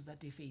the issues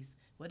that they face,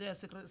 whether you're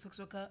sex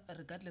worker,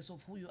 regardless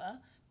of who you are,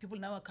 people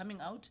now are coming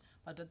out.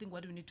 But I think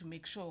what we need to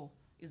make sure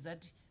is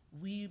that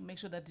we make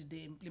sure that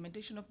the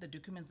implementation of the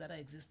documents that are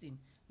existing,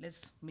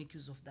 let's make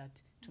use of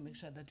that to make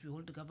sure that we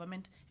hold the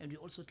government and we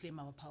also claim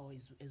our power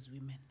as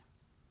women.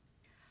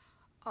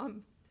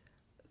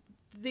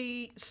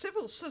 The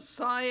civil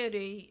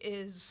society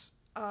is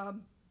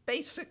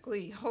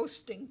basically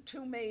hosting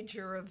two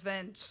major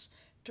events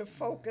to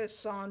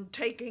focus on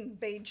taking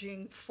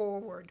Beijing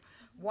forward.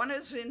 One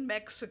is in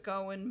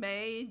Mexico in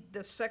May,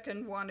 the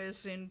second one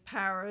is in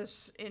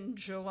Paris in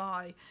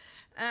July.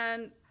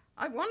 And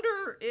I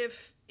wonder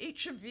if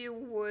each of you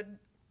would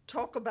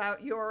talk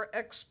about your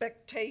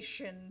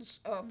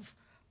expectations of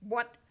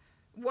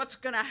what's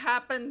going to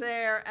happen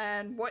there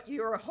and what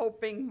you're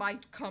hoping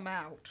might come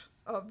out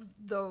of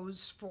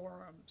those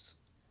forums.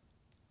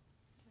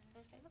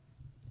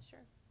 Sure.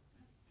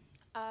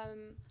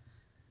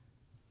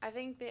 I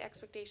think the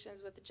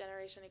expectations with the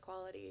Generation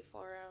Equality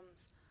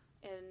Forums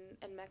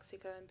in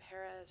Mexico and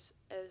Paris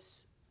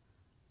is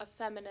a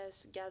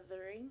feminist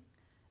gathering.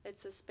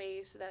 It's a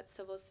space that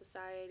civil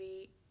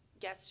society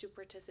gets to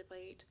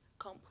participate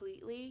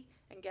completely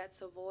and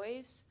gets a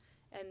voice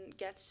and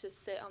gets to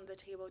sit on the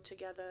table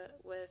together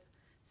with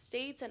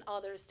states and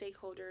other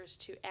stakeholders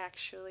to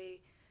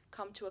actually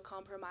come to a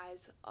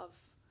compromise of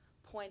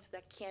points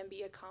that can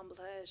be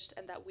accomplished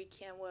and that we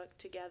can work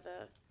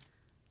together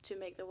to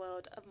make the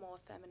world a more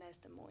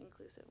feminist and more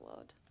inclusive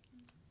world.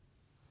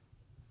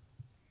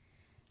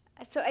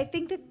 So I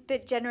think that the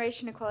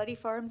Generation Equality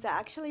Forums are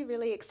actually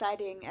really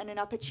exciting and an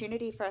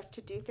opportunity for us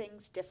to do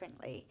things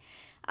differently.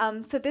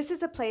 So this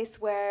is a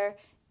place where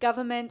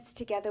governments,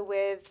 together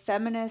with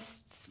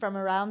feminists from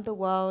around the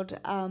world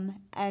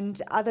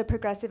and other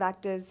progressive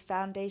actors,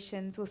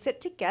 foundations, will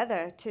sit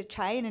together to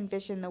try and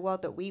envision the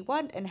world that we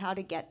want and how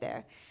to get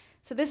there.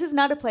 So this is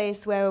not a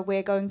place where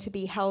we're going to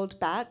be held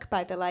back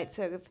by the likes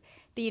of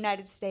the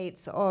United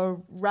States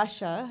or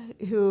Russia,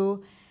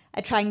 who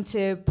are trying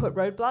to put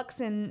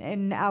roadblocks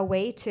in our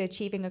way to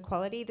achieving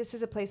equality. This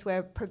is a place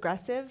where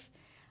progressive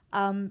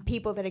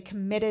people that are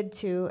committed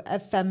to a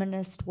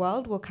feminist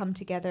world will come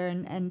together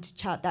and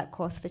chart that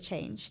course for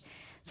change.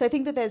 So I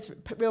think that there's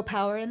real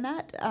power in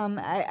that.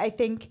 I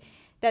think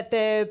that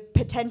the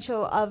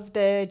potential of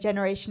the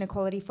Generation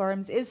Equality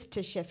Forums is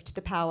to shift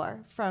the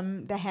power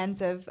from the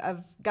hands of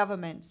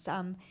governments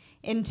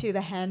into the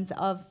hands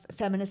of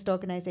feminist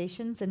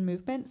organizations and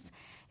movements.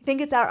 I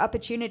think it's our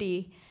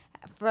opportunity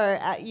for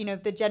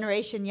the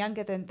generation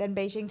younger than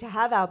Beijing to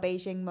have our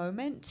Beijing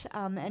moment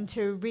and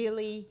to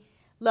really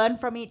learn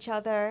from each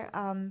other,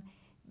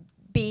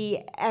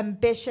 be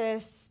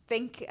ambitious,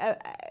 think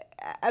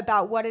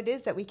about what it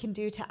is that we can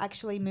do to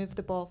actually move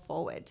the ball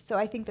forward. So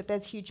I think that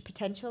there's huge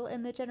potential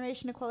in the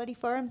Generation Equality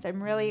Forums.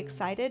 I'm really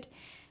excited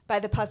by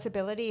the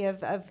possibility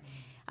of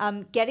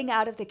getting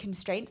out of the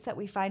constraints that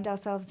we find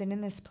ourselves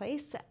in this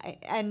place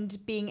and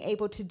being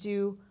able to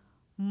do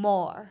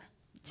more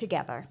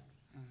together.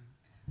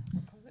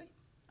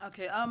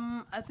 Okay,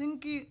 I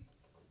think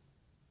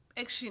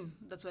action,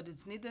 that's what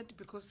is needed,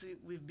 because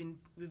we've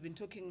been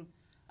talking,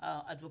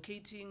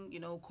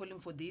 advocating, calling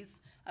for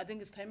this. I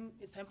think it's time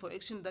for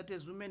action that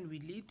as women we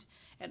lead,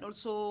 and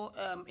also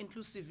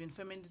inclusive in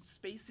feminist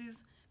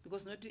spaces,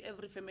 because not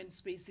every feminist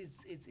space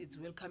it's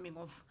welcoming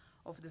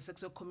of the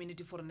sex work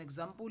community, for an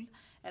example,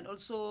 and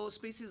also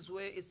spaces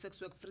where it's sex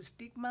work free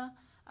stigma,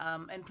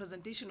 and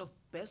presentation of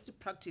best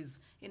practice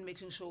in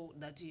making sure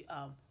that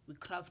we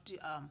craft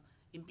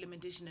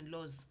implementation and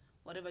laws,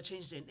 whatever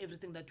change and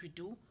everything that we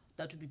do,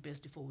 that would be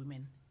best for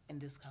women in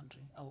this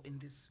country, or in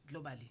this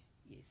globally,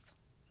 yes.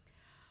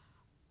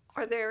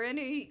 Are there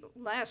any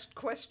last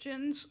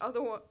questions?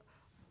 Otherwise,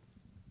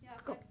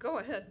 go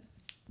ahead.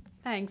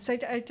 Thanks.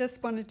 I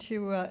just wanted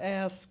to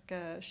ask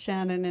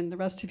Shannon and the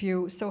rest of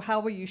you, so how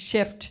will you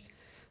shift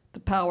the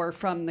power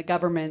from the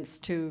governments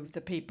to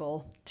the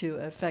people to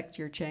affect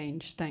your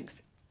change?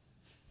 Thanks.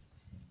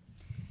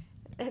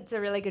 That's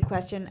a really good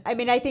question. I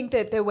mean, I think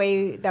that the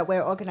way that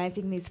we're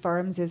organizing these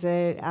forums is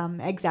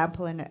an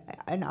example in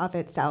of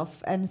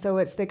itself. And so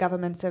it's the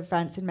governments of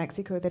France and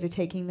Mexico that are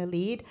taking the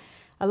lead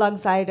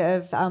alongside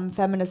of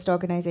feminist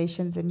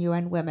organizations and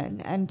UN Women.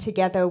 And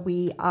together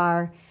we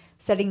are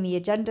setting the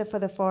agenda for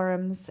the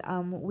forums.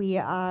 We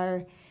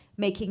are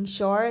making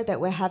sure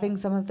that we're having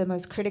some of the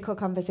most critical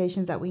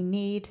conversations that we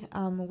need.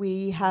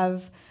 We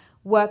have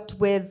worked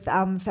with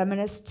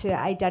feminists to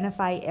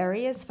identify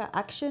areas for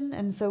action,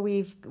 and so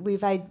we've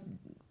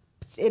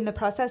in the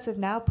process of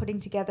now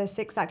putting together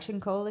 6 action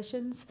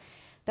coalitions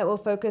that will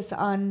focus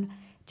on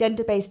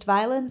gender-based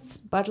violence,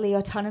 bodily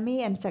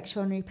autonomy, and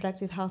sexual and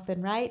reproductive health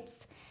and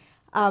rights,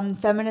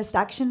 feminist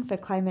action for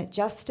climate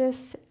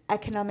justice,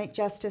 economic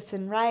justice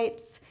and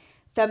rights,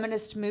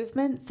 feminist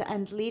movements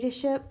and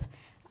leadership,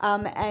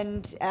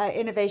 and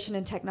innovation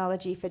and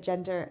technology for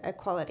gender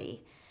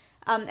equality.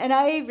 And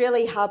I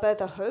really harbor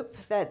the hope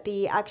that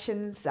the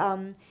actions,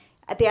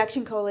 the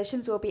action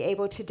coalitions will be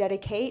able to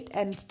dedicate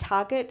and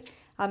target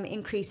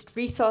increased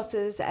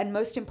resources and,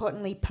 most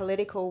importantly,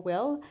 political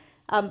will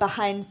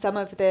behind some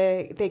of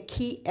the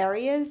key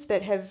areas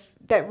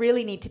that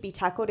really need to be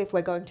tackled if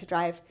we're going to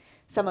drive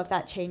some of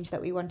that change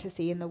that we want to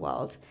see in the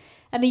world.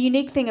 And the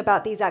unique thing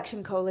about these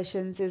action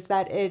coalitions is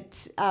that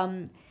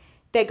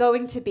they're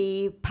going to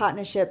be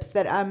partnerships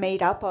that are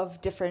made up of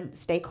different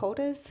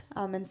stakeholders,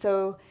 and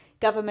so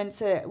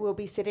governments will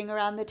be sitting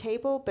around the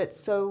table, but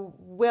so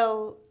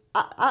will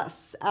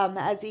us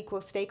as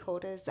equal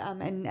stakeholders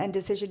and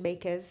decision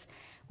makers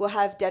we'll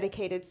have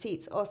dedicated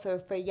seats also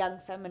for young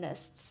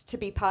feminists to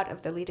be part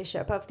of the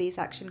leadership of these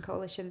action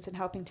coalitions and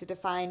helping to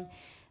define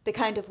the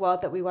kind of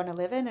world that we want to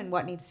live in and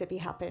what needs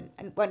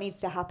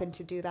to happen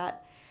to do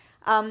that.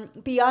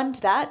 Beyond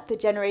that, the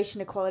Generation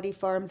Equality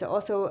Forums are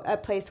also a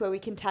place where we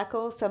can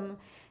tackle some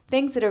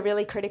things that are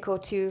really critical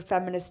to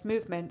feminist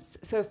movements.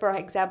 So, for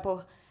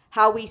example,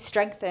 how we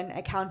strengthen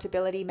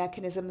accountability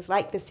mechanisms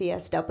like the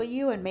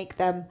CSW and make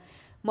them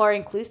more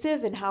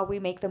inclusive, and how we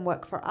make them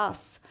work for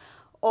us.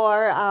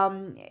 Or,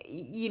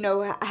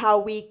 how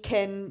we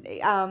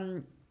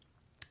can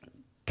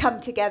come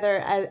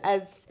together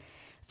as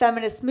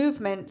feminist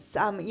movements,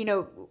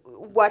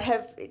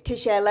 to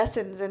share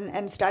lessons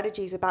and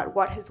strategies about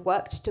what has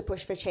worked to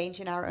push for change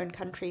in our own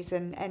countries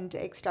and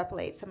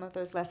extrapolate some of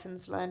those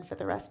lessons learned for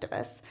the rest of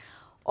us.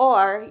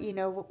 Or,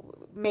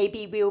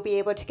 maybe we will be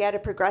able to get a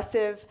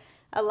progressive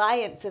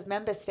alliance of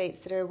member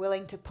states that are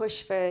willing to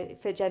push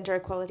for gender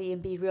equality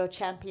and be real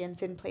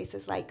champions in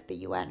places like the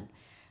UN.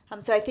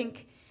 So I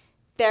think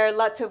there are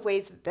lots of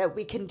ways that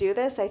we can do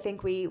this. I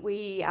think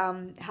we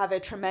have a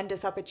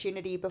tremendous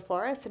opportunity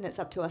before us, and it's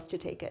up to us to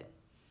take it.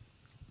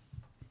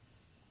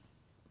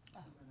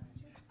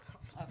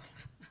 Okay.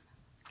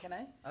 Can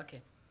I?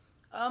 Okay.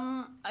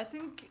 I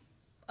think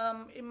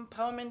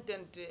empowerment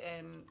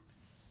and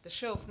the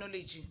share of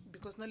knowledge,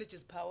 because knowledge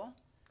is power.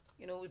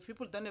 If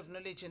people don't have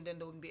knowledge, and then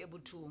they won't be able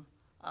to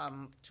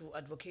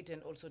advocate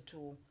and also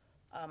to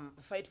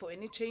fight for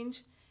any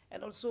change,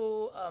 and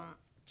also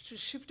to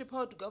shift the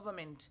power to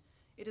government.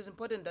 It is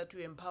important that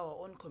we empower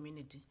our own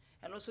community,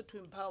 and also to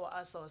empower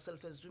ourselves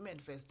as women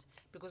first,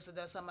 because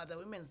there are some other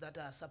women that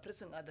are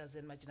suppressing others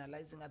and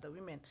marginalizing other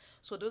women.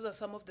 So those are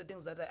some of the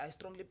things that I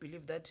strongly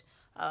believe that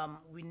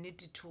we need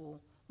to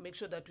make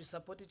sure that we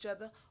support each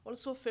other.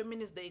 Also,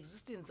 the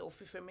existence of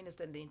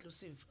feminist and the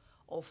inclusive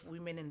of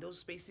women in those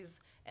spaces,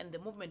 and the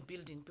movement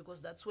building,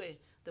 because that's where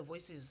the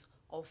voices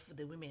of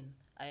the women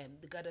are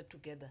gathered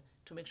together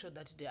to make sure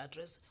that they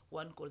address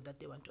one goal that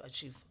they want to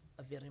achieve,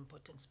 a very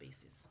important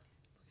spaces.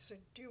 So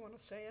do you want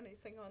to say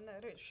anything on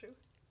that issue?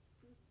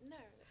 No,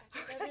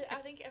 I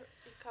think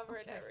you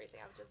covered everything.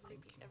 I'll just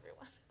repeat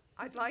everyone.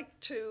 I'd like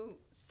to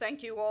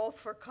thank you all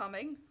for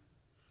coming.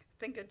 I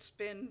think it's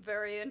been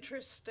very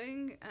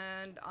interesting,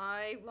 and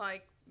I,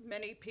 like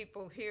many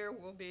people here,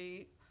 will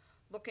be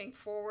looking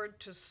forward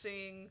to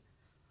seeing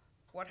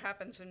what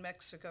happens in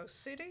Mexico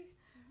City,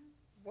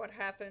 what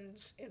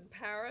happens in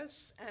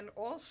Paris, and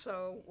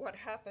also what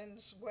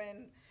happens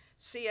when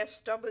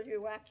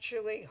CSW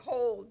actually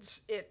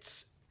holds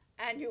its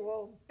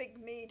annual big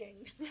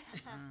meeting.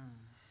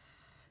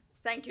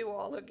 Thank you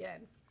all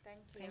again.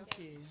 Thank you. Thank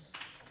you.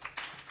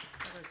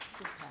 That was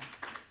super.